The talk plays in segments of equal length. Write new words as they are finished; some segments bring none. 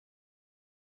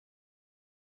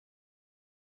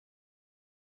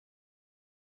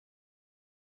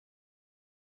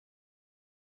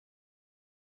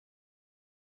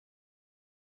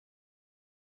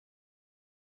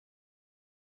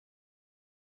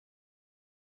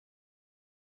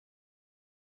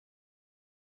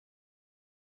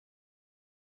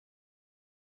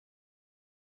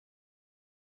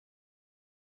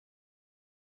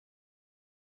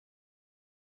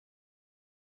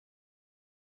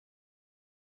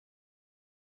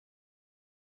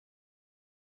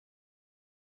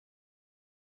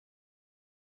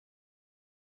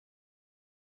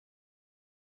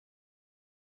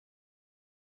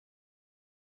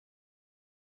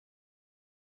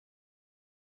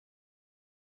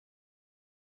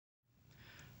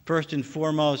First and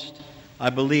foremost, I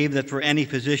believe that for any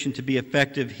physician to be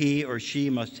effective, he or she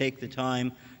must take the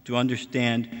time to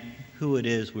understand who it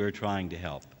is we're trying to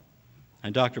help.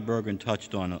 And Dr. Berggren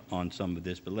touched on some of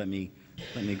this, but let me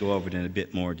go over it in a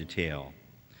bit more detail.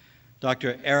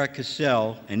 Dr. Eric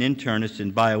Cassell, an internist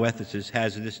and bioethicist,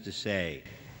 has this to say: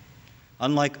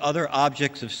 unlike other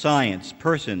objects of science,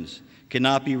 persons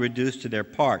cannot be reduced to their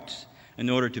parts in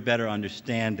order to better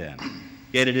understand them.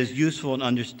 Yet it is useful in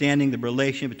understanding the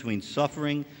relation between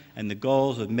suffering and the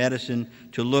goals of medicine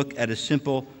to look at a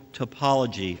simple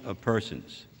topology of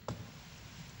persons.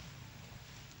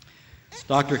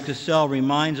 Dr. Cassell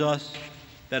reminds us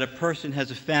that a person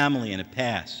has a family and a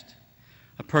past.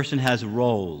 A person has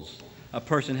roles. A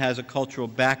person has a cultural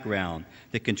background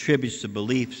that contributes to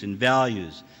beliefs and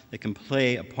values that can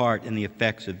play a part in the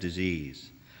effects of disease.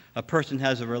 A person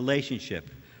has a relationship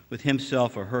with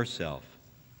himself or herself.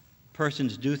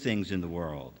 Persons do things in the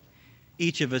world.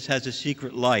 Each of us has a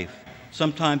secret life.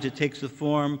 Sometimes it takes the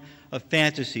form of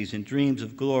fantasies and dreams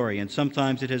of glory, and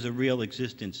sometimes it has a real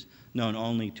existence known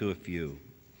only to a few.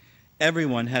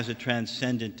 Everyone has a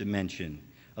transcendent dimension,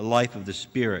 a life of the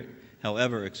spirit,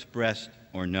 however expressed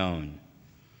or known.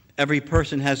 Every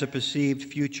person has a perceived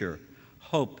future.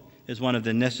 Hope is one of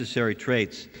the necessary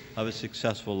traits of a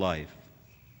successful life.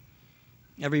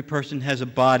 Every person has a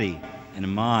body and a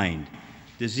mind.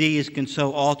 Disease can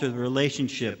so alter the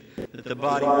relationship that the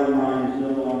body and mind is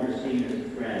no longer seen as a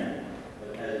friend,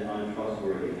 but as an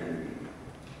untrustworthy enemy.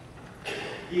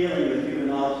 Dealing with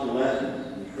human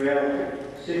obsolescence and frailty,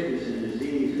 sickness and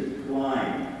disease and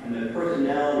decline, and the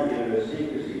personality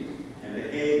idiosyncrasies and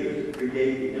behaviors that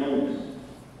predate the illness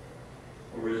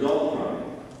or result from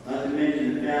it, not to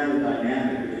mention the family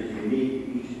dynamic which is unique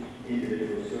to each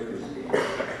individual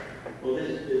circumstance. Well,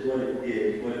 this is what it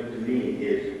is, what to me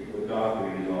is what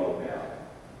doctoring is all about.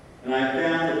 And I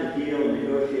found that to deal and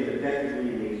negotiate effectively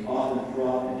in these often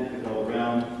fraught and difficult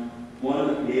realms, one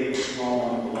must be able to call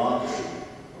on philosophy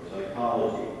or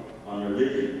psychology, on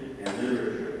religion and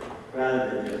literature,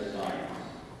 rather than just science.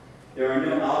 There are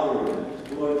no algorithms,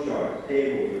 flowcharts,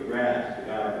 tables, or graphs to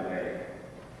guide the way.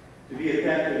 To be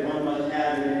effective, one must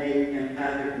have an innate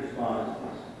empathic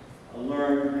responsiveness, a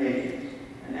learned patience,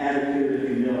 an attitude of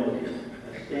humility,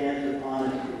 a stance of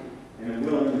honesty, and a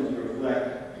willingness to reflect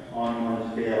on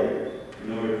one's failures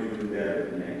in order to do better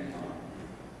the next time.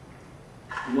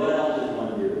 And what else does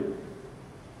one do?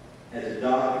 As a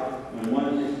doctor, when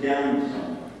one sits down with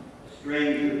someone, a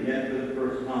stranger met for the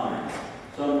first time,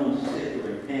 someone sick or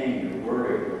in pain or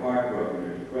worried or heartbroken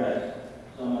or depressed,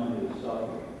 someone who is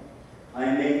suffering, I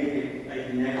am making a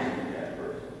connection with that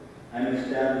person. I'm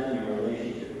establishing a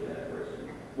relationship with that person,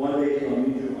 one based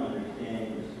on mutual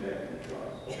understanding, respect, and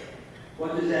trust.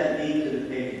 What does that mean to the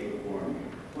patient before me?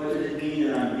 What does it mean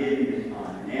that I'm giving this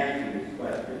time and asking these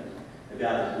questions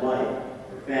about his life,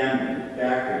 or family, his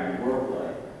background, work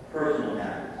life, personal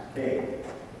habits,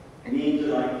 faith? It means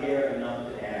that I care enough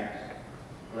to ask,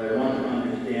 that I want to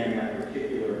understand that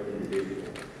particular individual,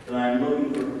 that I am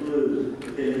looking for clues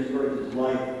within this person's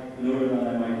life in order that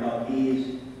I might help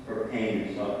ease her pain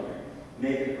and suffering,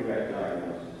 make the correct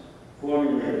diagnosis,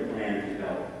 formulate a plan to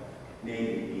help,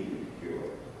 maybe even cure.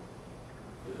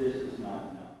 But this is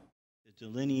not enough. It's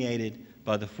delineated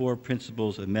by the 4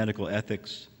 principles of medical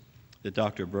ethics that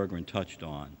Dr. Berggren touched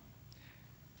on.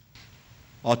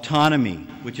 Autonomy,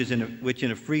 which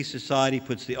in a free society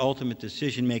puts the ultimate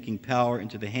decision-making power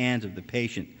into the hands of the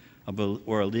patient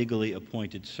or a legally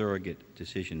appointed surrogate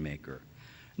decision-maker.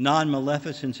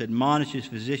 Non-maleficence admonishes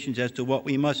physicians as to what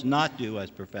we must not do as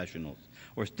professionals,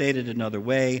 or stated another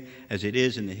way, as it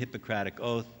is in the Hippocratic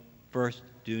Oath, first,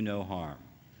 do no harm.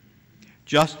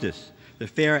 Justice, the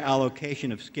fair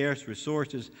allocation of scarce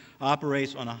resources,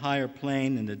 operates on a higher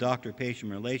plane than the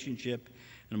doctor-patient relationship,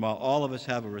 and while all of us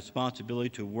have a responsibility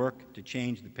to work to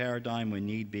change the paradigm when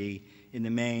need be, in the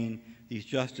main, these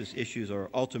justice issues are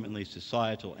ultimately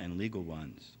societal and legal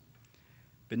ones.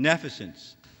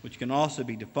 Beneficence, which can also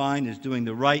be defined as doing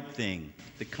the right thing,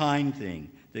 the kind thing,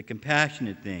 the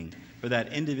compassionate thing for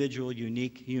that individual,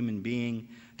 unique human being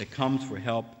that comes for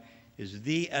help, is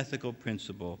the ethical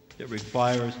principle that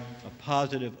requires a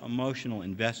positive emotional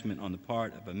investment on the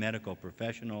part of a medical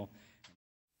professional.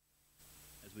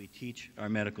 As we teach our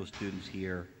medical students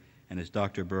here, and as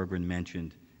Dr. Berggren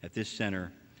mentioned, at this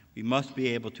center, we must be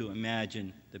able to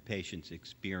imagine the patient's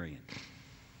experience.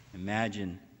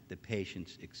 Imagine the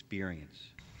patient's experience.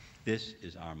 This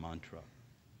is our mantra.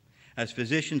 As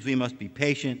physicians, we must be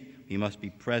patient, we must be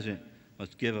present,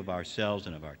 must give of ourselves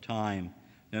and of our time.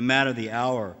 No matter the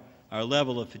hour, our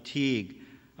level of fatigue,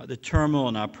 the turmoil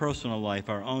in our personal life,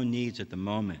 our own needs at the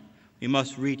moment, We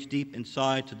must reach deep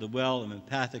inside to the well of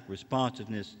empathic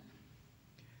responsiveness,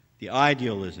 the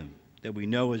idealism that we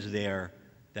know is there,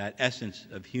 that essence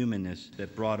of humanness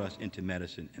that brought us into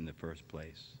medicine in the first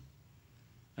place.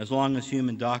 As long as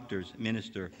human doctors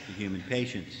minister to human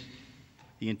patients,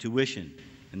 the intuition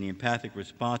and the empathic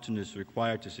responsiveness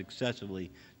required to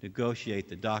successfully negotiate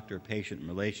the doctor-patient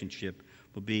relationship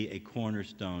will be a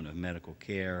cornerstone of medical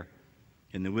care.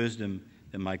 In the wisdom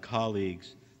that my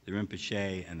colleagues, the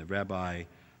Rinpoche and the Rabbi,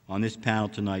 on this panel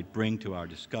tonight bring to our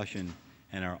discussion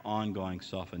and our ongoing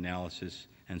self-analysis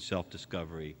and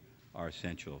self-discovery are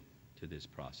essential to this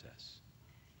process.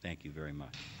 Thank you very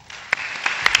much.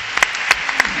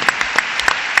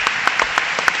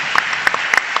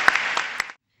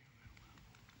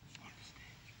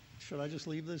 Should I just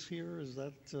leave this here? Is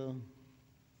that...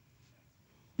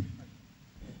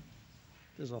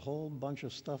 There's a whole bunch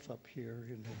of stuff up here,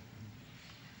 you know,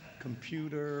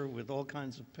 computer with all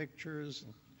kinds of pictures.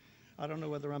 I don't know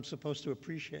whether I'm supposed to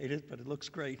appreciate it, but it looks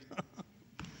great.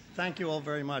 Thank you all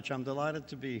very much. I'm delighted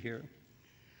to be here.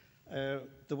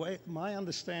 My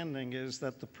understanding is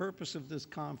that the purpose of this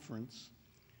conference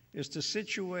is to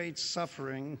situate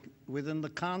suffering within the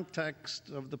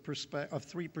context of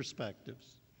three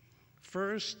perspectives.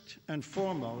 First and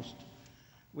foremost,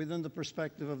 within the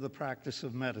perspective of the practice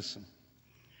of medicine,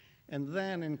 and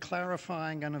then in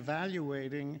clarifying and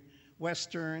evaluating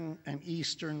Western and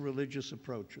Eastern religious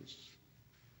approaches.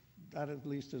 That at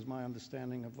least is my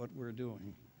understanding of what we're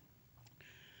doing.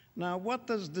 Now, what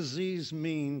does disease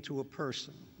mean to a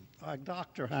person? A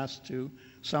doctor has to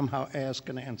somehow ask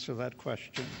and answer that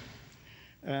question.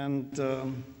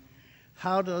 And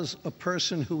how does a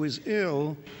person who is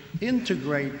ill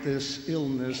integrate this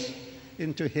illness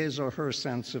into his or her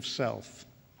sense of self?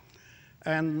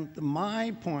 And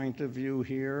my point of view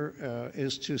here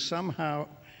is to somehow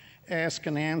ask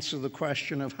and answer the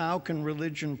question of how can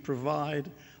religion provide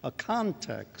a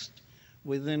context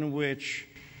within which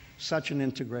such an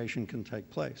integration can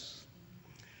take place.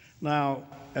 Now,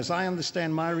 as I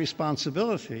understand my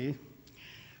responsibility,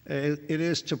 it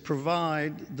is to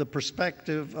provide the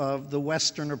perspective of the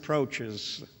Western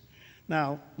approaches.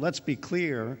 Now, let's be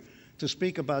clear, to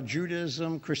speak about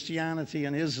Judaism, Christianity,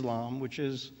 and Islam, which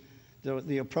is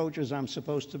the approaches I'm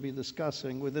supposed to be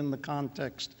discussing within the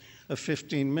context of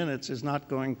 15 minutes is not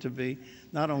going to be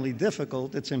not only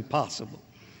difficult, it's impossible.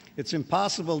 It's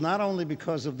impossible not only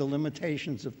because of the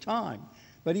limitations of time,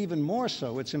 but even more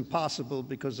so, it's impossible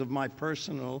because of my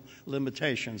personal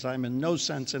limitations. I'm in no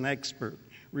sense an expert,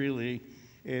 really,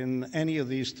 in any of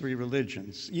these three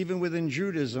religions. Even within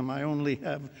Judaism, I only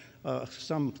have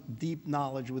some deep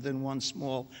knowledge within one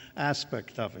small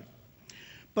aspect of it.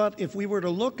 But if we were to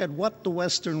look at what the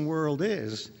Western world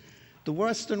is, the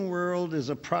Western world is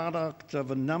a product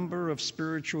of a number of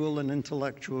spiritual and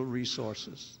intellectual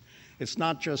resources. It's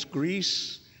not just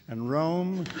Greece and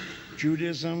Rome,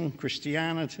 Judaism,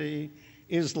 Christianity,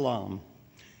 Islam.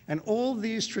 And all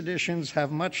these traditions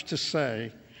have much to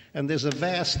say, and there's a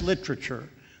vast literature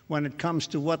when it comes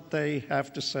to what they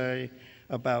have to say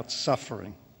about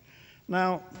suffering.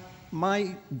 Now,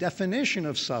 my definition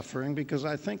of suffering, because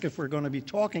I think if we're going to be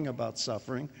talking about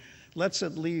suffering, let's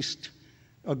at least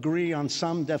agree on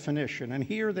some definition. And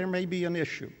here there may be an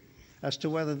issue as to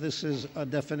whether this is a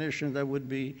definition that would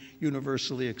be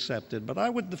universally accepted. But I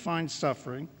would define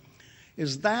suffering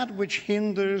as that which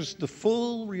hinders the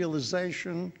full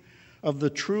realization of the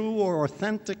true or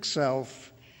authentic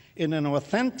self in an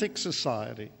authentic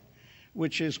society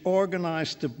which is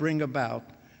organized to bring about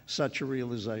such a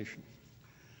realization.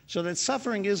 So that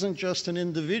suffering isn't just an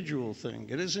individual thing.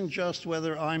 It isn't just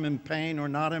whether I'm in pain or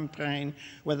not in pain,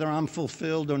 whether I'm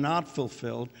fulfilled or not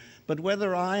fulfilled, but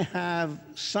whether I have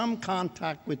some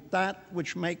contact with that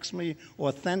which makes me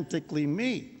authentically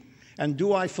me. And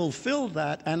do I fulfill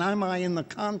that? And am I in the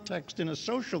context, in a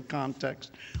social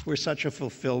context, where such a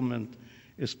fulfillment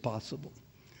is possible?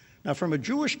 Now, from a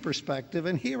Jewish perspective,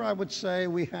 and here I would say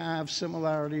we have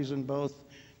similarities in both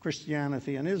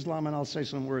Christianity and Islam, and I'll say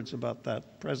some words about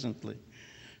that presently.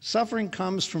 Suffering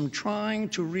comes from trying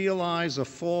to realize a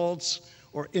false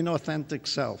or inauthentic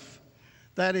self.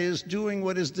 That is, doing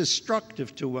what is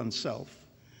destructive to oneself.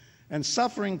 And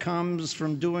suffering comes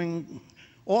from doing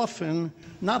often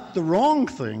not the wrong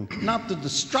thing, not the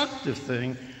destructive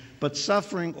thing, but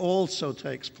suffering also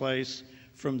takes place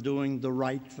from doing the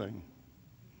right thing.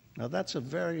 Now that's a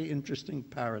very interesting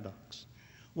paradox.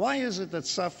 Why is it that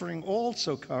suffering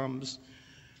also comes?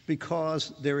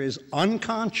 Because there is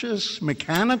unconscious,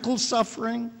 mechanical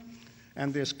suffering,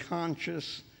 and there's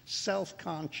conscious,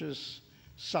 self-conscious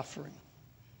suffering.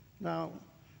 Now,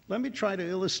 let me try to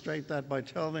illustrate that by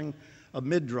telling a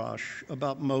midrash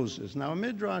about Moses. Now, a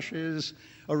midrash is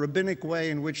a rabbinic way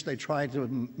in which they try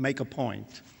to make a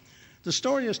point. The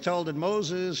story is told that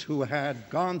Moses, who had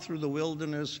gone through the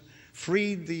wilderness,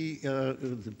 freed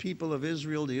the people of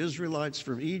Israel, the Israelites,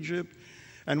 from Egypt,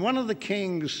 and one of the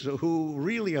kings who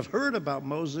really have heard about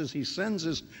Moses, he sends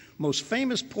his most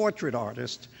famous portrait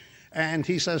artist, and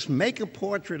he says, make a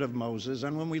portrait of Moses,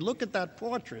 and when we look at that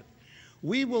portrait,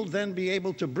 we will then be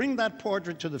able to bring that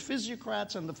portrait to the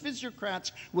physiocrats, and the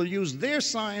physiocrats will use their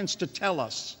science to tell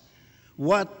us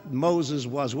what Moses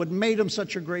was, what made him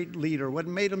such a great leader, what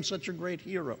made him such a great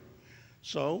hero.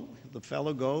 So the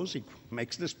fellow goes, he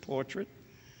makes this portrait,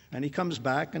 and he comes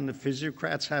back, and the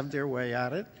physiocrats have their way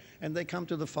at it, and they come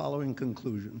to the following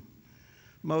conclusion.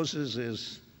 Moses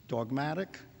is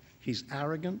dogmatic, he's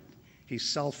arrogant, he's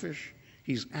selfish,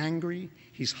 he's angry,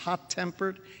 he's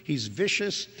hot-tempered, he's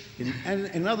vicious.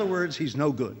 In other words, he's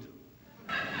no good.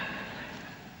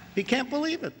 He can't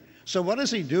believe it. So what does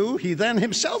he do? He then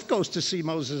himself goes to see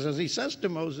Moses, as he says to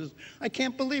Moses, I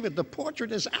can't believe it. The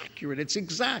portrait is accurate, it's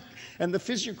exact, and the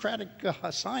physiocratic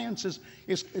science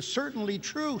is certainly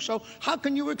true. So how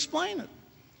can you explain it?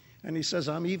 And he says,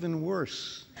 I'm even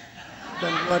worse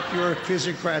than what your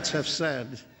physiocrats have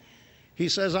said. He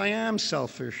says, I am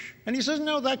selfish. And he says,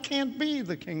 no, that can't be,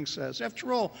 the king says.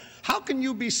 After all, how can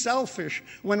you be selfish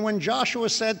when Joshua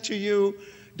said to you,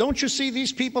 don't you see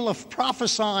these people are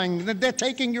prophesying, that they're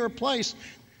taking your place?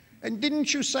 And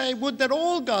didn't you say, would that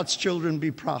all God's children be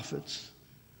prophets?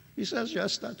 He says,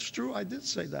 yes, that's true, I did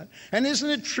say that. And isn't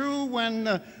it true when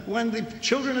the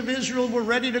children of Israel were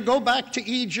ready to go back to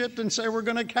Egypt and say, we're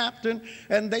going to captain,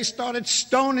 and they started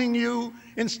stoning you,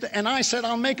 and I said,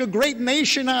 I'll make a great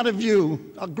nation out of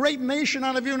you,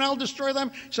 and I'll destroy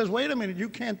them. He says, wait a minute, you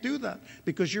can't do that,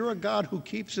 because you're a God who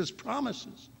keeps his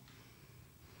promises.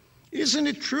 Isn't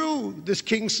it true, this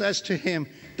king says to him,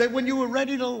 that when you were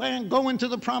ready to go into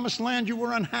the promised land, you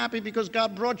were unhappy because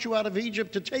God brought you out of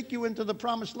Egypt to take you into the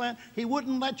promised land? He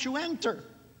wouldn't let you enter.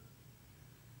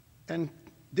 And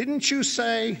didn't you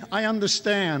say, I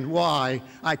understand why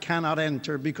I cannot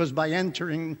enter, because by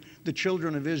entering, the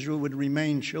children of Israel would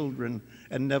remain children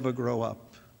and never grow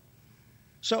up.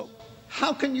 So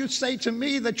how can you say to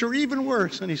me that you're even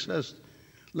worse? And he says,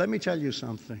 let me tell you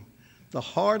something. The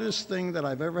hardest thing that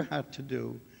I've ever had to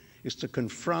do is to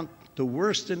confront the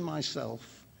worst in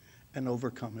myself and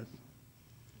overcome it.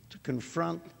 To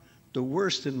confront the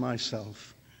worst in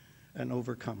myself and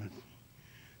overcome it.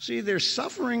 See, there's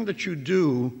suffering that you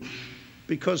do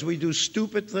because we do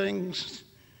stupid things,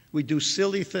 we do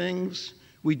silly things,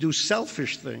 we do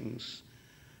selfish things.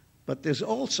 But there's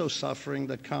also suffering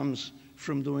that comes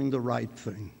from doing the right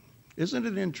thing. Isn't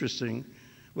it interesting?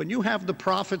 When you have the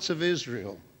prophets of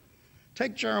Israel,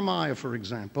 take Jeremiah, for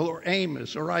example, or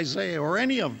Amos, or Isaiah, or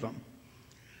any of them.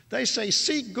 They say,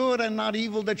 seek good and not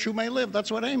evil that you may live.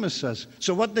 That's what Amos says.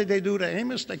 So what did they do to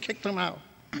Amos? They kicked him out.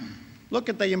 Look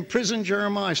at, they imprisoned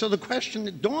Jeremiah. So the question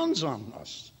that dawns on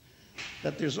us,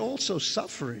 that there's also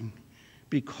suffering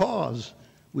because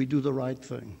we do the right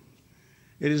thing.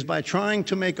 It is by trying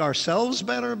to make ourselves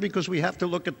better, because we have to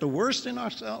look at the worst in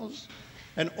ourselves,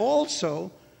 and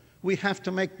also we have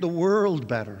to make the world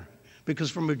better.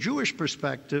 Because from a Jewish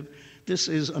perspective, this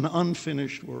is an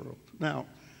unfinished world. Now,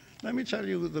 let me tell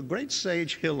you, the great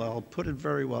sage Hillel put it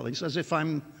very well. He says, if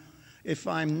I'm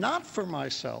not for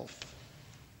myself,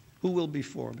 who will be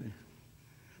for me?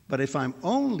 But if I'm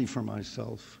only for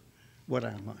myself, what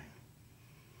am I?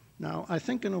 Now, I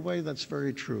think in a way that's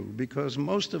very true, because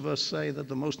most of us say that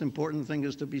the most important thing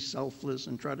is to be selfless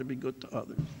and try to be good to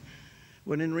others,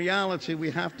 when in reality we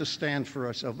have to stand for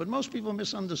ourselves. But most people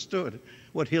misunderstood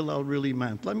what Hillel really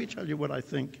meant. Let me tell you what I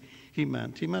think he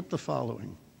meant. He meant the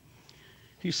following.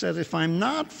 He said, if I'm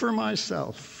not for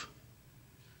myself,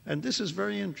 and this is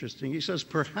very interesting, he says,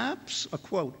 perhaps, a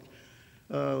quote,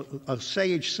 a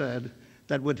sage said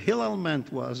that what Hillel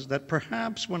meant was that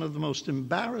perhaps one of the most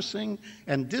embarrassing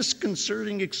and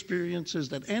disconcerting experiences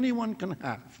that anyone can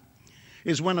have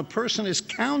is when a person is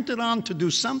counted on to do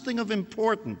something of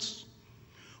importance,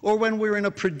 or when we're in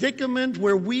a predicament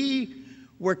where we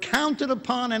were counted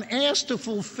upon and asked to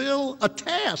fulfill a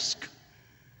task,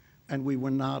 and we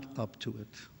were not up to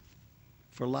it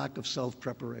for lack of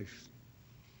self-preparation.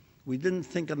 We didn't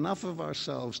think enough of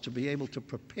ourselves to be able to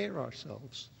prepare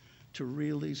ourselves to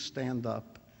really stand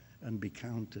up and be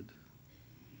counted.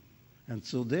 And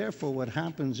so therefore what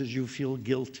happens is you feel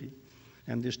guilty.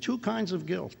 And there's two kinds of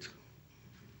guilt.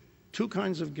 Two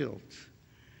kinds of guilt.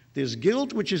 There's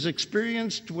guilt which is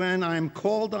experienced when I'm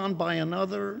called on by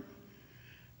another,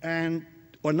 and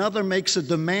another makes a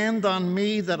demand on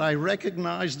me that I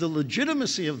recognize the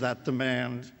legitimacy of that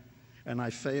demand, and I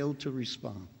failed to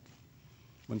respond.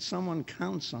 When someone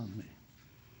counts on me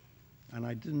and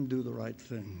I didn't do the right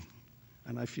thing,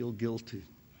 and I feel guilty.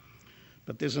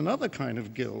 But there's another kind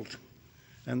of guilt,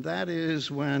 and that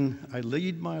is when I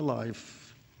lead my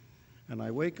life and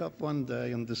I wake up one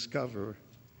day and discover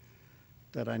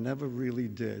that I never really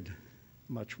did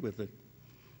much with it,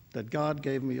 that God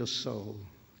gave me a soul,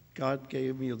 God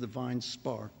gave me a divine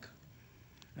spark,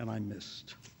 and I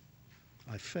missed.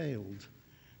 I failed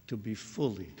to be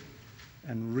fully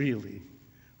and really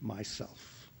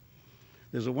myself.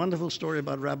 There's a wonderful story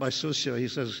about Rabbi Susya. He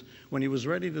says when he was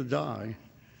ready to die,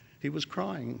 he was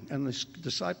crying, and the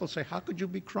disciples say, "How could you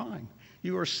be crying?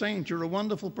 You are a saint, you're a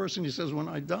wonderful person." He says, "When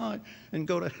I die and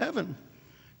go to heaven,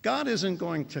 God isn't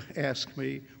going to ask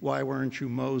me, why weren't you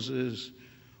Moses?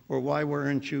 Or why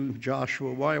weren't you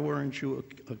Joshua? Why weren't you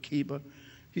Akiba?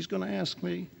 He's going to ask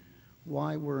me,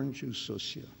 why weren't you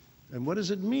Susya?" And what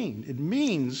does it mean? It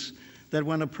means that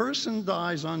when a person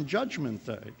dies on Judgment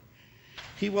Day,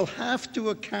 he will have to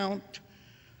account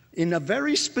in a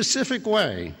very specific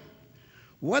way.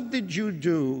 What did you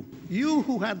do? You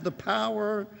who had the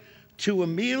power to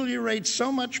ameliorate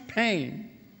so much pain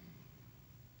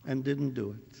and didn't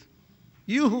do it.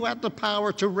 You who had the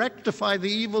power to rectify the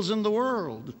evils in the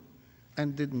world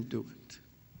and didn't do it.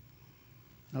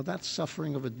 Now that's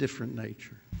suffering of a different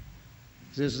nature.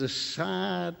 There's this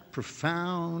sad,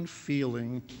 profound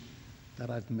feeling that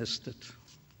I've missed it.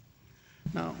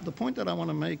 Now, the point that I want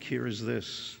to make here is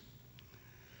this,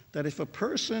 that if a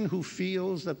person who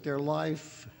feels that their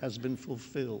life has been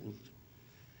fulfilled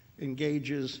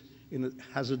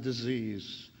has a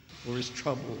disease, or is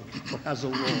troubled, or has a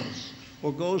loss,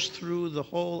 or goes through the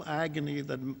whole agony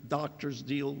that doctors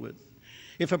deal with,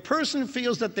 if a person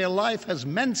feels that their life has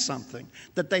meant something,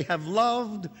 that they have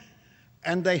loved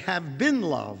and they have been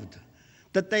loved,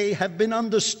 that they have been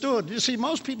understood. You see,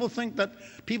 most people think that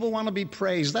people want to be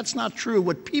praised. That's not true.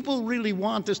 What people really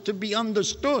want is to be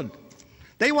understood.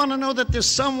 They want to know that there's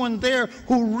someone there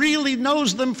who really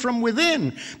knows them from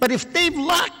within. But if they've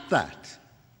lacked that,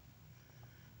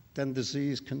 then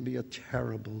disease can be a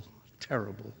terrible,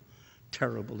 terrible,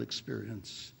 terrible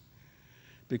experience.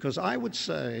 Because I would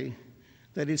say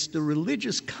that it's the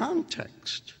religious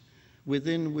context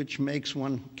within which makes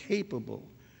one capable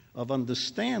of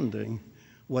understanding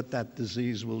what that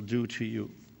disease will do to you.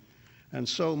 And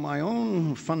so my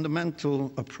own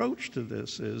fundamental approach to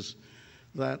this is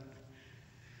that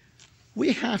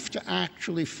we have to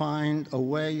actually find a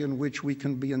way in which we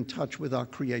can be in touch with our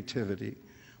creativity,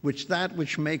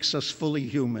 which makes us fully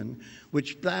human,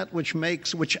 which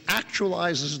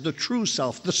actualizes the true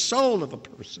self, the soul of a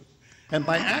person. And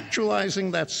by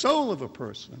actualizing that soul of a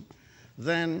person,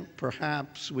 then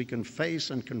perhaps we can face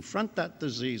and confront that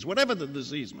disease, whatever the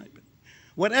disease may be,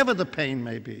 whatever the pain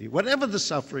may be, whatever the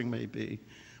suffering may be,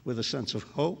 with a sense of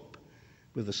hope,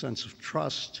 with a sense of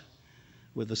trust,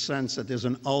 with a sense that there's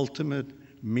an ultimate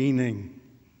meaning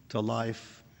to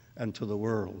life and to the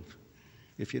world.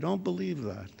 If you don't believe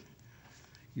that,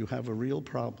 you have a real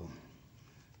problem,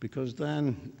 because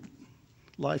then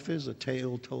life is a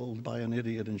tale told by an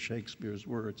idiot, in Shakespeare's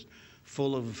words,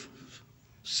 full of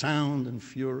sound and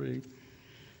fury,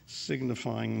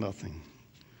 signifying nothing.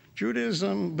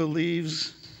 Judaism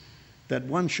believes that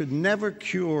one should never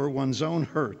cure one's own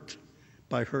hurt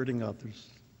by hurting others.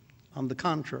 On the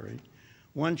contrary,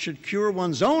 one should cure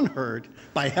one's own hurt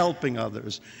by helping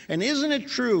others. And isn't it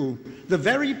true, the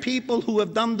very people who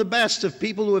have done the best of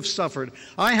people who have suffered?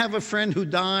 I have a friend who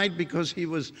died because he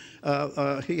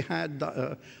had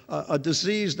a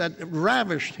disease that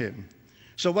ravished him.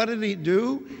 So what did he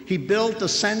do? He built a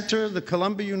center, the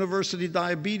Columbia University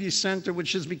Diabetes Center,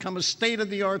 which has become a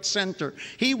state-of-the-art center.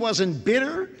 He wasn't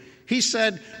bitter. He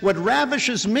said, what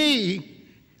ravishes me,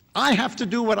 I have to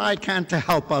do what I can to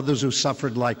help others who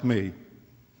suffered like me.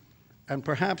 And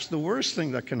perhaps the worst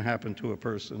thing that can happen to a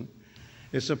person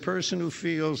is a person who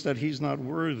feels that he's not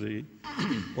worthy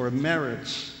or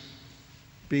merits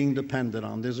being depended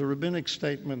on. There's a rabbinic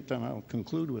statement, and I'll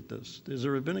conclude with this. There's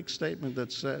a rabbinic statement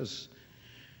that says,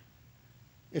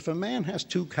 if a man has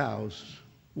two cows,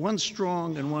 one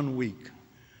strong and one weak,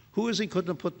 who is he going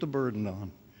to put the burden on?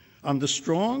 On the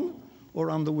strong or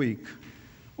on the weak?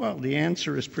 Well, the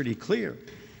answer is pretty clear.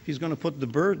 He's going to put the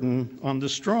burden on the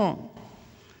strong.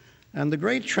 And the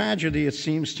great tragedy, it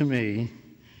seems to me,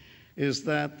 is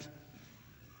that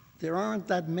there aren't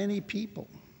that many people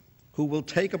who will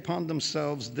take upon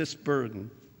themselves this burden,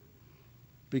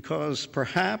 because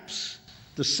perhaps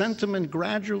the sentiment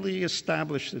gradually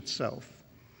established itself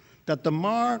that the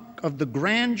mark of the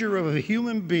grandeur of a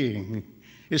human being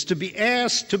is to be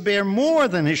asked to bear more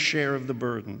than his share of the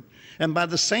burden. And by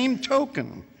the same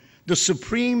token, The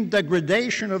supreme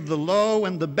degradation of the low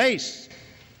and the base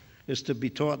is to be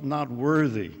taught not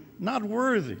worthy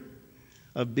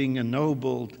of being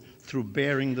ennobled through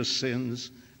bearing the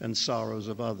sins and sorrows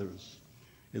of others.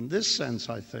 In this sense,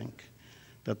 I think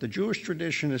that the Jewish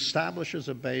tradition establishes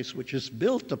a base which is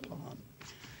built upon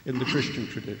in the Christian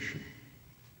tradition.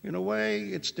 In a way,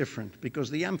 it's different because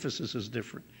the emphasis is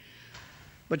different.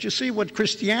 But you see, what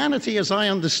Christianity, as I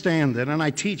understand it, and I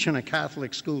teach in a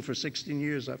Catholic school for 16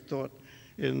 years, I've taught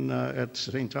at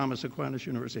St. Thomas Aquinas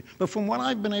University. But from what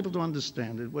I've been able to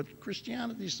understand it, what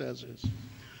Christianity says is,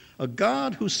 a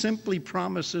God who simply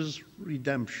promises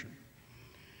redemption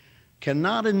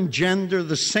cannot engender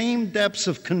the same depths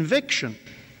of conviction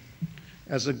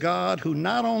as a God who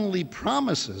not only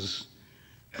promises,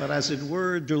 but as it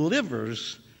were,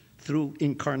 delivers through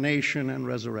incarnation and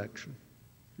resurrection.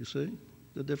 You see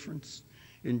the difference?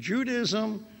 In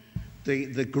Judaism,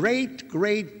 the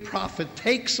great prophet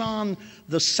takes on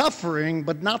the suffering,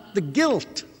 but not the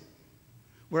guilt.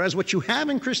 Whereas what you have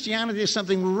in Christianity is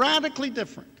something radically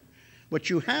different. What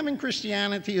you have in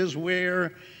Christianity is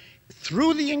where,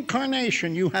 through the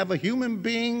incarnation, you have a human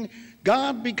being,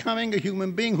 God becoming a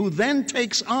human being, who then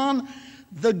takes on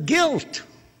the guilt,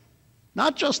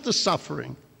 not just the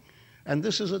suffering. And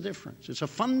this is a difference. It's a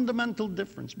fundamental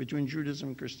difference between Judaism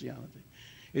and Christianity.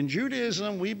 In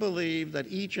Judaism, we believe that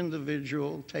each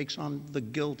individual takes on the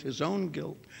guilt, his own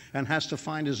guilt, and has to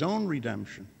find his own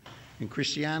redemption. In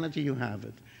Christianity, you have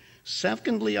it.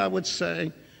 Secondly, I would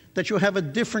say that you have a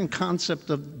different concept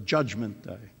of Judgment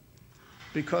Day.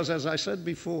 Because, as I said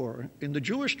before, in the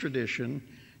Jewish tradition,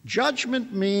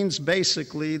 judgment means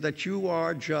basically that you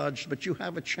are judged, but you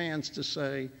have a chance to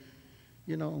say,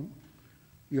 you know,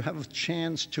 you have a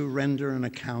chance to render an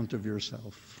account of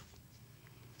yourself.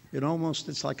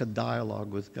 It's like a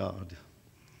dialogue with God.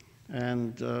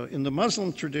 And in the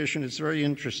Muslim tradition, it's very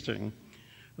interesting.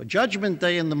 A Judgment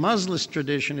Day in the Muslim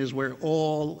tradition is where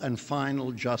all and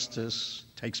final justice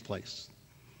takes place.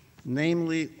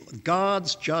 Namely,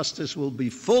 God's justice will be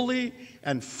fully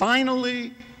and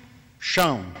finally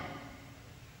shown.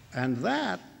 And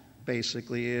that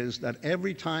basically is that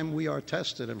every time we are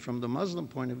tested, and from the Muslim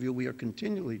point of view, we are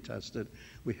continually tested,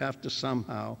 we have to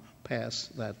somehow pass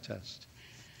that test.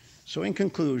 So in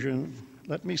conclusion,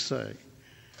 let me say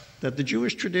that the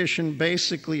Jewish tradition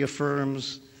basically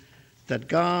affirms that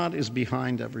God is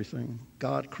behind everything.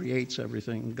 God creates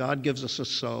everything. God gives us a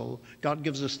soul. God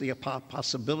gives us the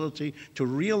possibility to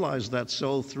realize that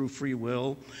soul through free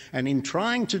will. And in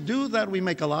trying to do that, we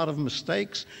make a lot of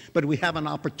mistakes, but we have an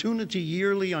opportunity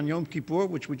yearly on Yom Kippur,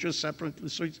 which we just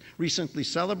recently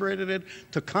celebrated it,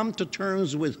 to come to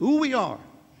terms with who we are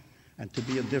and to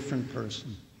be a different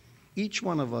person. Each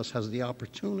one of us has the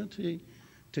opportunity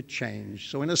to change.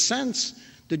 So in a sense,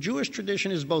 the Jewish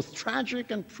tradition is both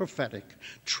tragic and prophetic.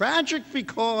 Tragic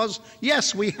because,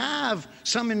 yes, we have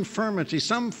some infirmity,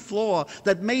 some flaw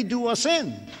that may do us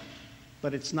in,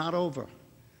 but it's not over.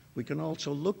 We can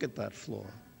also look at that flaw.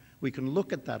 We can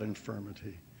look at that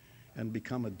infirmity and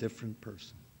become a different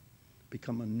person,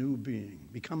 become a new being,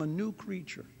 become a new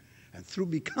creature. And through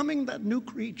becoming that new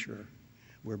creature,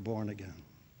 we're born again.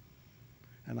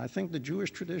 And I think the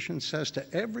Jewish tradition says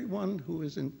to everyone who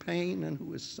is in pain and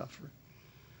who is suffering,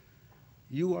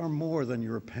 you are more than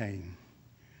your pain.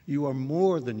 You are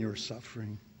more than your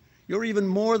suffering. You're even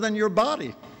more than your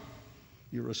body.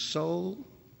 You're a soul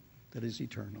that is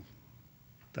eternal.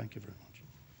 Thank you very much.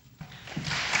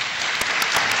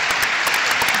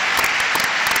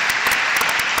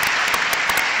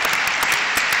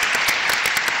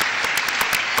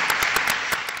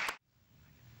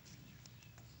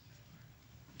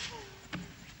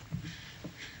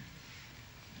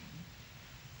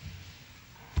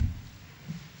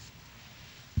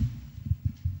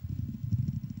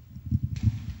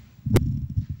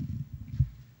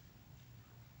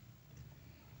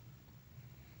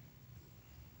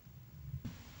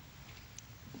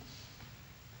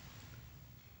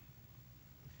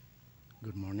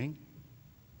 Good morning.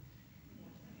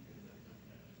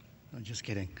 No, just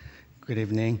kidding. Good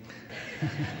evening.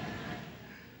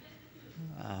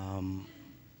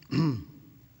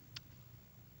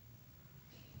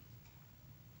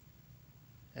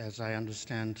 As I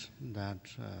understand that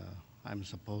I'm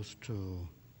supposed to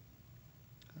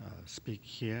speak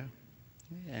here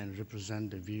and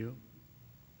represent the view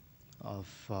of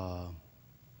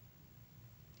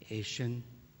Asian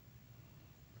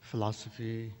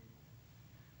philosophy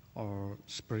or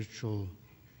spiritual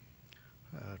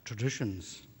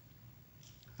traditions,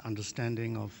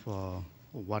 understanding of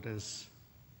what is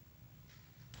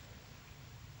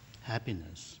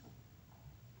happiness.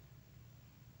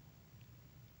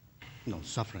 No,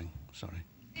 suffering, sorry.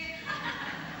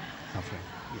 Suffering,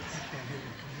 yes.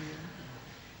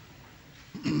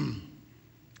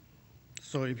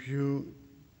 So if you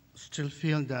still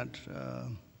feel that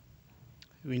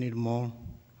we need more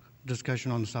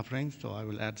discussion on suffering, so I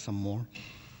will add some more.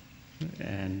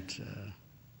 And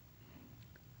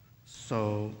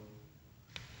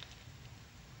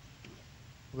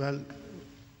well,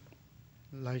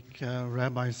 like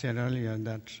Rabbi said earlier,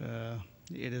 that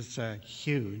it is a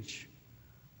huge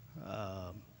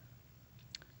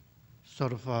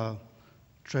sort of a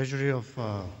treasury of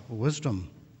wisdom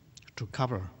to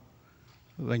cover.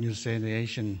 When you say the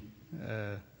Asian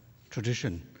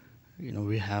tradition,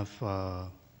 we have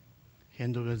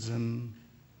Hinduism,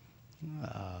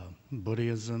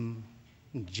 Buddhism,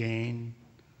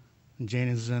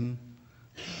 Jainism,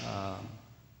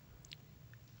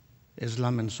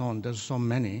 Islam, and so on. There's so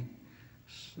many.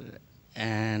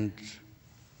 And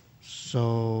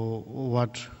so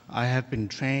what I have been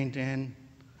trained in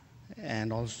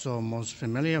and also most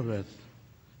familiar with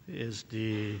is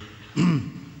the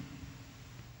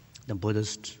the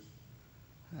Buddhist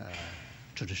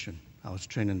tradition. I was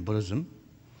trained in Buddhism,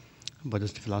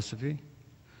 Buddhist philosophy,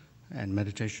 and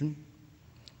meditation.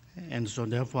 And so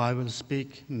therefore I will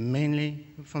speak mainly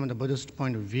from the Buddhist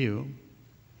point of view,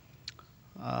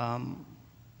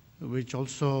 which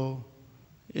also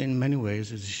in many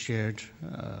ways is shared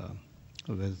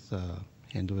with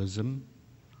Hinduism.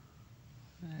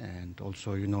 And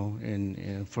also,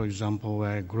 in for example,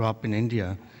 where I grew up in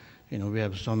India, we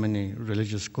have so many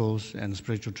religious schools and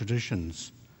spiritual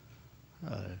traditions,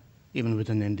 even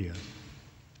within India,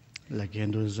 like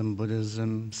Hinduism,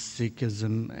 Buddhism,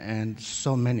 Sikhism, and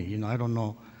so many. I don't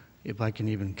know if I can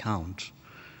even count.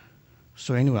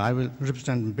 So anyway, I will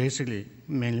represent basically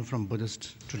mainly from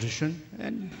Buddhist tradition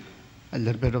and a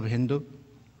little bit of Hindu.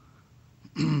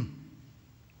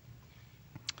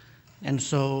 And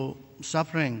so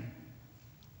suffering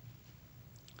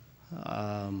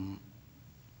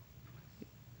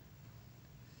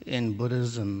in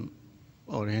Buddhism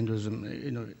or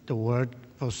Hinduism, the word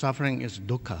for suffering is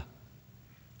dukkha.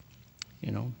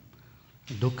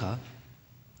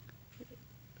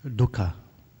 Dukkha,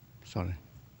 sorry.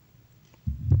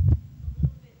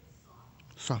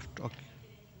 Soft, okay.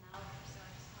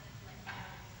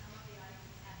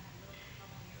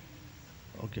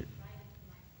 Okay.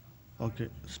 Okay,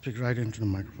 speak right into the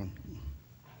microphone.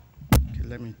 Okay,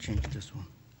 let me change this one.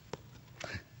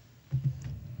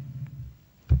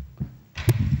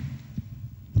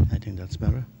 I think that's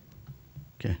better.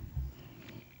 Okay.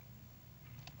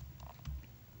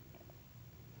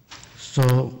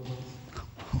 So,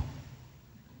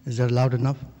 is that loud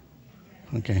enough?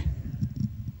 Okay.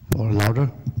 Or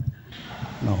louder?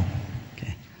 No.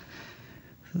 Okay.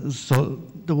 So,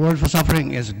 the word for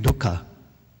suffering is dukkha.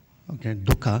 Okay,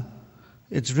 dukkha.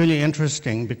 It's really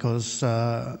interesting because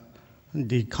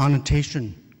the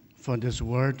connotation for this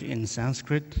word in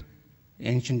Sanskrit,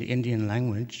 ancient Indian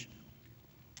language,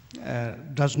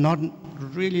 does not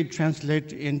really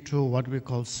translate into what we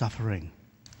call suffering,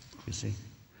 you see.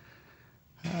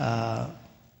 The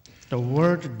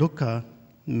word dukkha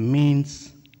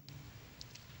means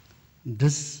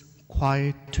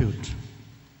disquietude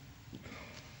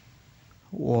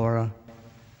or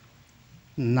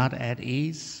not at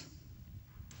ease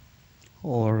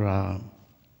or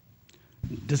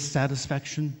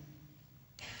dissatisfaction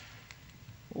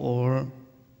or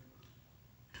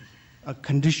a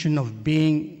condition of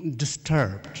being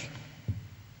disturbed.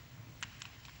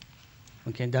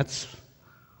 Okay, that's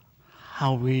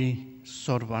how we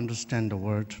sort of understand the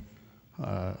word,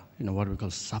 what we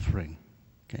call suffering.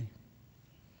 Okay,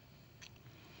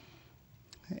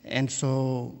 and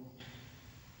so,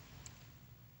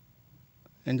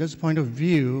 in this point of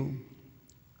view,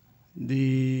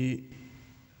 the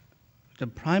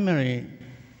primary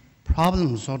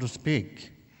problem, so to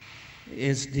speak,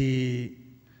 is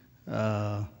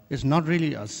not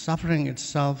really a suffering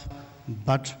itself,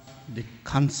 but the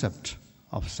concept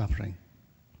of suffering,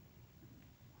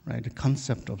 right? The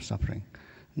concept of suffering,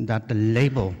 that the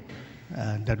label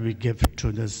that we give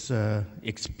to this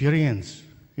experience,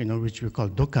 which we call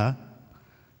dukkha,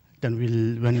 then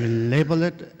when we label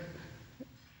it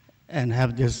and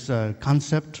have this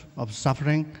concept of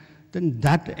suffering, then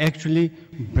that actually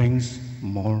brings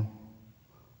more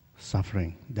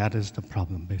suffering. That is the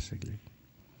problem, basically.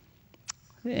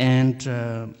 And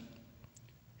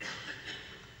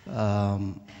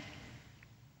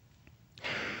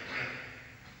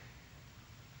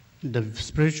the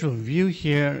spiritual view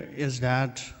here is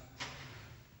that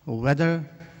whether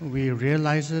we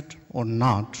realize it or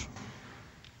not,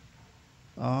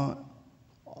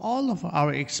 all of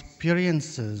our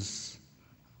experiences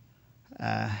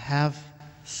have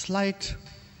slight,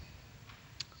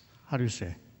 how do you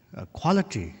say,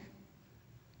 quality,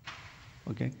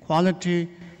 okay? Quality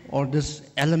or this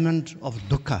element of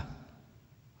dukkha.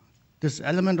 This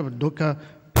element of dukkha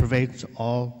pervades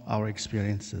all our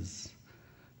experiences,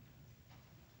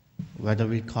 whether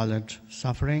we call it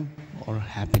suffering or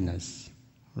happiness,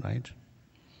 right?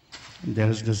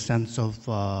 There's this sense of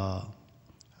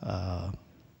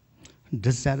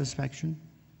dissatisfaction.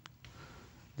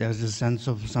 There's a sense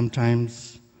of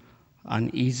sometimes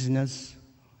uneasiness,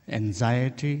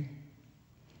 anxiety,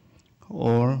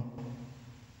 or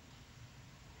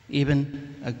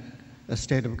even a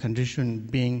state of condition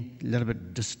being a little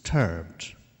bit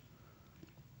disturbed.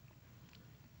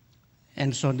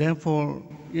 And so therefore,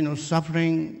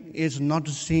 suffering is not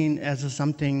seen as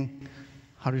something,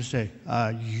 how do you say,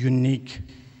 a unique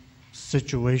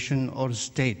situation or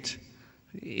state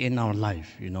in our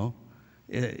life,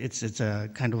 It's a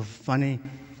kind of funny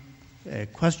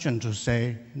question to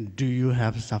say, do you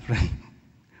have suffering?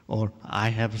 Or I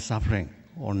have suffering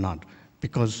or not?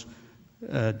 Because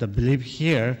the belief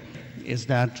here is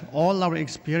that all our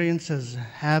experiences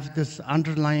have this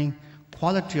underlying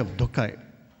quality of dukkha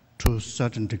to a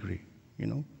certain degree,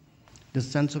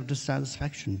 this sense of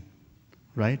dissatisfaction,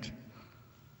 right?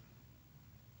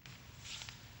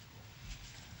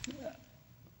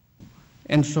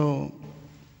 And so,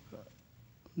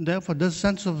 therefore, this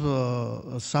sense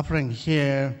of suffering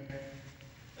here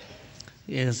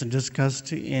is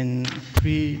discussed in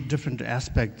three different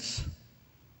aspects.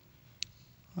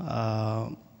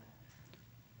 There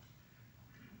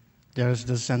is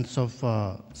the sense of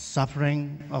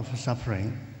suffering,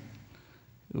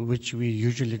 which we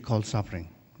usually call suffering,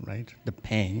 right? The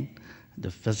pain,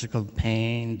 the physical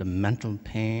pain, the mental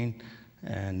pain,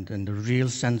 and the real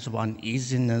sense of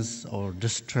uneasiness or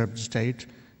disturbed state.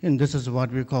 And this is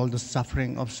what we call the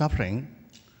suffering of suffering,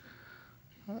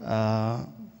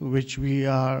 which we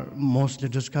are mostly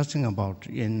discussing about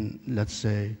in, let's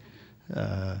say,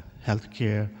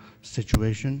 healthcare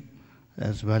situation,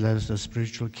 as well as the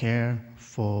spiritual care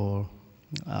for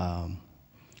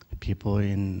people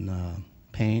in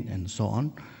pain and so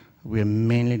on. We are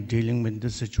mainly dealing with the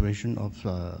situation of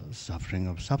suffering,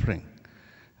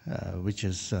 which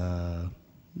is a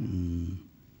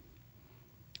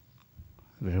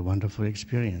very wonderful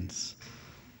experience,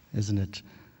 isn't it?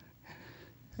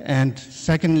 And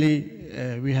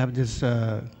secondly, we have this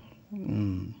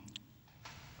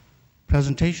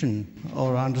presentation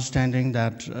or understanding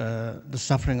that the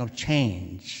suffering of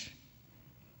change,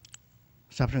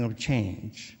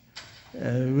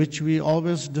 which we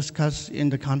always discuss in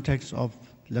the context of,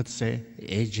 let's say,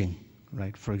 aging,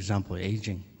 right? For example,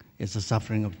 aging is a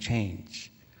suffering of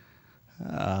change.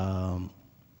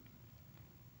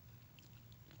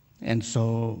 And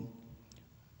so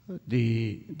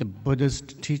the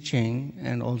Buddhist teaching,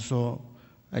 and also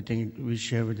I think we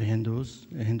share with the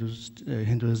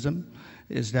Hinduism,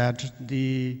 is that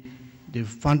the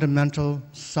fundamental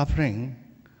suffering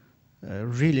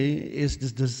really is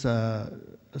this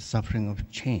suffering of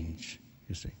change,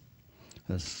 you see.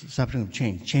 The suffering of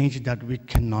change that we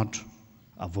cannot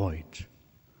avoid,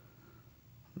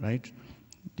 right?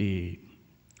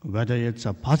 Whether it's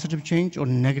a positive change or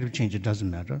negative change, it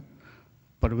doesn't matter.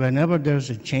 But whenever there's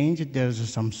a change, there's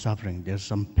some suffering, there's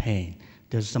some pain,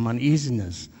 there's some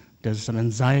uneasiness, there's some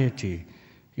anxiety,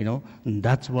 and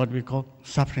that's what we call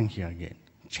suffering here again,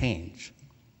 change.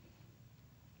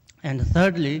 And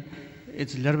thirdly,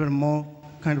 it's a little bit more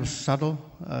kind of subtle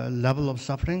level of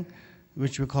suffering,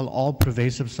 which we call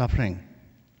all-pervasive suffering.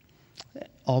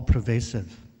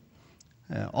 All-pervasive.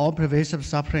 All-pervasive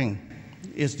suffering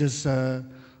is this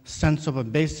sense of a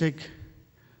basic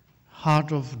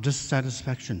heart of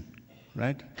dissatisfaction,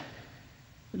 right?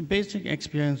 The basic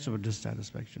experience of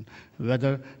dissatisfaction.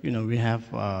 Whether, we have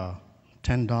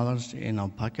 $10 in our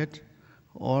pocket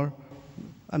or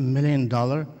 $1 million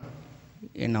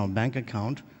in our bank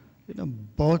account,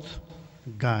 both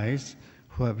guys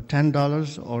who have $10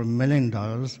 or $1 million,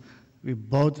 we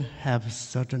both have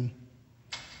certain,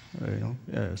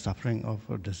 suffering of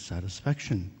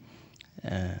dissatisfaction.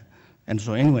 And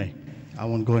so anyway, I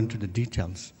won't go into the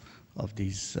details of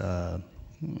these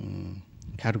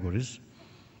categories.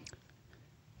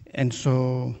 And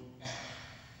so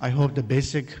I hope the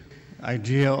basic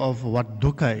idea of what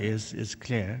dukkha is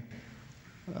clear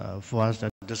for us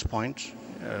at this point.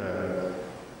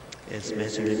 It's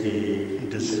basically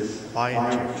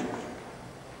disquietude,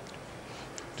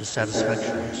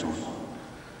 dissatisfaction, and so on.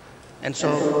 And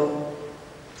so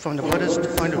from the Buddhist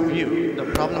point of view, the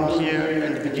problem here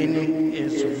in the beginning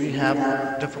is we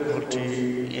have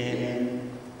difficulty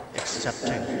in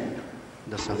accepting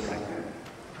the suffering.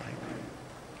 Right?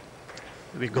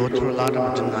 We go through a lot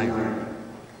of denial.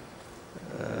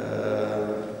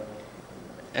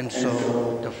 And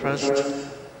so the first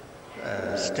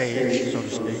stage, so to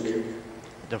speak,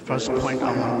 the first point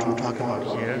I want to talk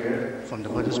about here from the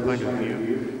Buddhist point of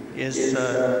view is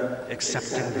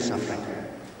accepting the suffering.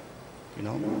 You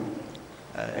know,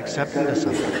 accepting the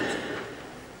suffering,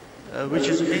 which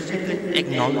is basically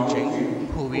acknowledging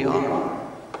who we are,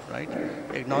 right?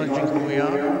 Acknowledging who we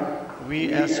are.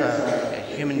 We as a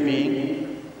human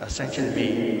being, a sentient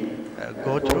being,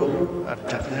 go through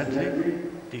definitely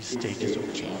these stages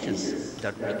of changes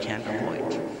that we can't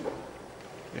avoid.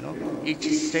 You know, each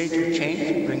stage of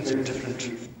change brings a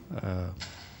different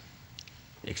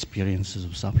experiences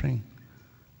of suffering,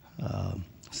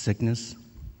 sickness,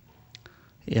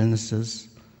 illnesses,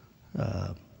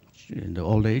 in the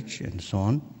old age, and so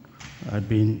on. I've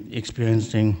been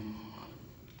experiencing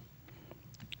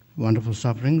wonderful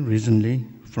suffering recently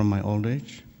from my old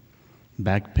age,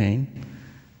 back pain.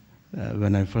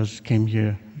 When I first came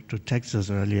here to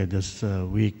Texas earlier this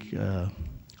week,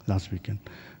 last weekend,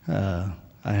 I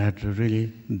had a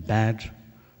really bad,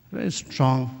 very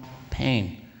strong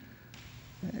pain.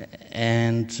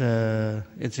 And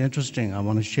it's interesting, I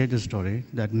want to share this story,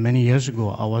 that many years ago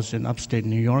I was in upstate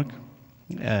New York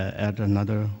at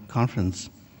another conference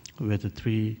with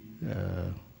three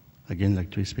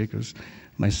speakers,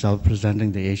 myself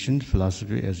presenting the Asian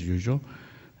philosophy as usual.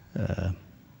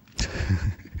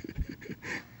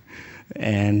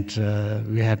 And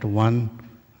we had one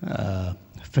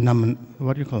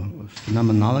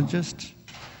phenomenologist,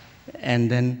 and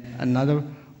then another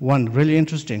one really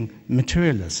interesting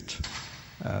materialist.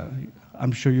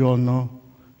 I'm sure you all know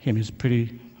him. He's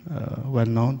pretty well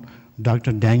known,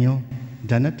 Dr. Daniel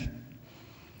Dennett.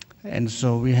 And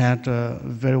so we had a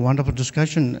very wonderful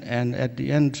discussion, and at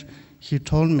the end he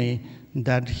told me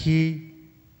that he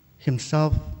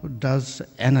himself does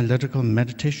analytical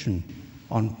meditation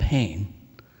on pain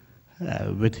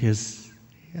with his,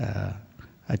 I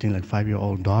think, like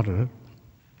 5-year-old daughter.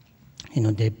 You know,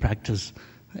 they practice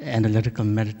analytical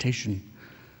meditation,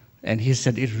 and he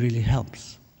said it really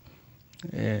helps.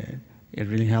 It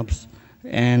really helps.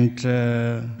 And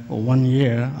 1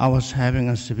 year, I was having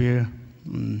a severe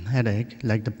headache,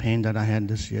 like the pain that I had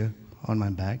this year on my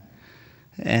back,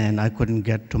 and I couldn't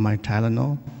get to my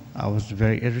Tylenol. I was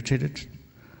very irritated.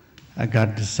 I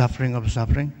got the suffering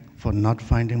for not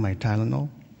finding my Tylenol.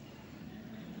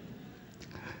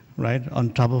 Right,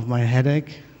 on top of my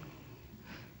headache,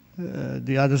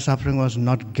 the other suffering was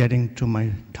not getting to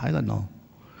my Tylenol.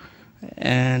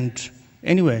 And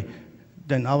anyway,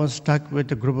 then I was stuck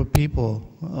with a group of people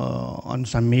on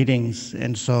some meetings,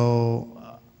 and so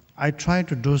I tried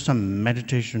to do some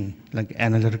meditation, like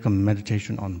analytical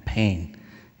meditation on pain.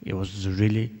 It was a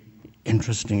really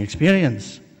interesting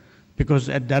experience, because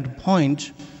at that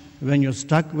point, when you're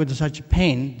stuck with such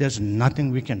pain, there's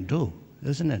nothing we can do,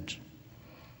 isn't it?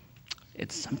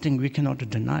 It's something we cannot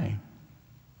deny.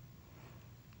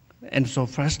 And so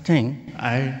first thing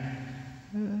I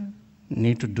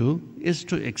need to do is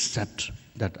to accept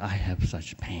that I have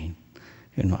such pain.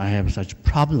 You know, I have such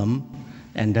problem,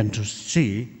 and then to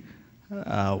see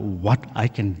what I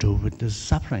can do with this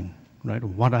suffering, right?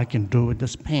 What I can do with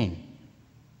this pain.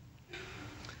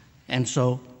 And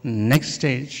so next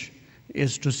stage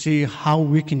is to see how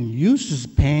we can use this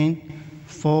pain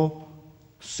for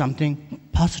something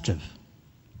positive,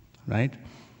 right?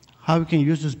 How we can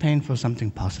use this pain for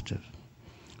something positive.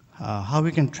 How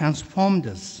we can transform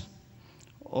this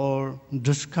or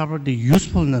discover the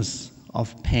usefulness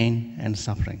of pain and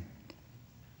suffering,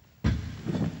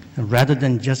 rather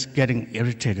than just getting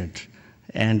irritated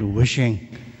and wishing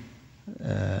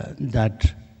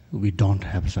that we don't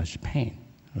have such pain,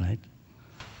 right?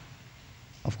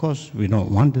 Of course, we don't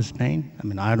want this pain. I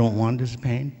mean, I don't want this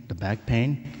pain, the back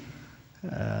pain,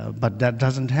 but that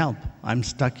doesn't help. I'm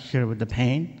stuck here with the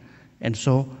pain, and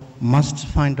so must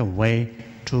find a way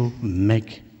to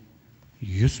make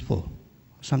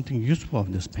something useful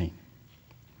of this pain.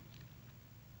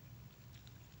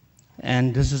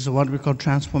 And this is what we call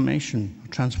transformation,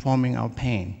 transforming our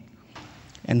pain.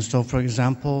 And so, for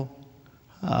example,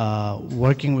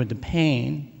 working with the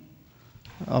pain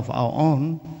of our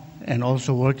own, and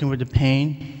also working with the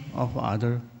pain of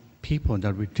other people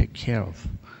that we take care of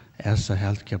as a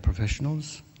healthcare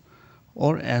professionals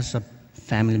or as a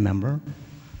family member,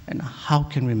 and how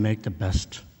can we make the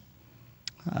best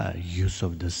use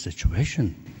of this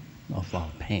situation of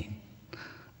our pain?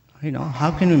 You know,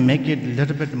 how can we make it a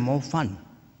little bit more fun?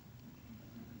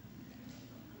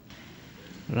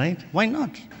 right? Why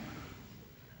not?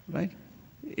 Right?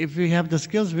 If we have the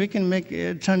skills, we can make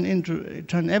turn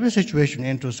every situation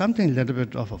into something a little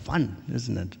bit of a fun,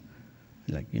 isn't it?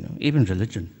 Like, even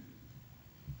religion.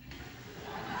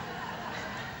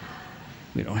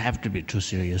 We don't have to be too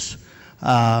serious.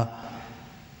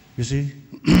 You see?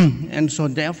 And so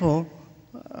therefore,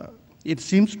 it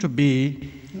seems to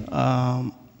be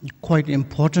quite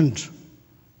important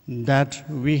that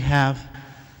we have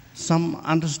some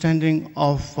understanding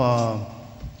of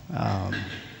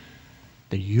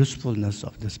the usefulness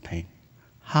of this pain,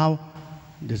 how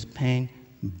this pain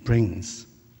brings,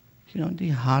 the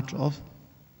heart of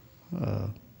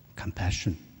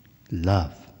compassion,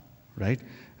 love, right?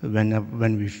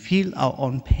 When we feel our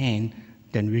own pain,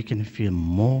 then we can feel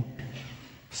more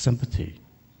sympathy,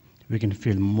 we can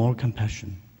feel more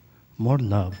compassion, more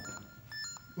love.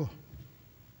 Oh.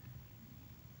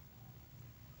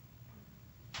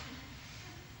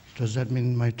 Does that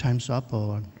mean my time's up,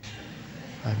 or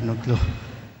I have no clue?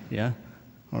 Yeah?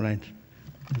 All right.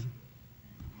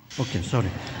 Okay, sorry.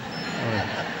 All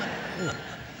right.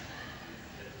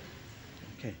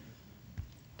 Okay.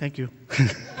 Thank you.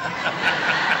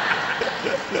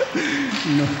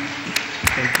 No,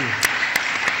 thank you.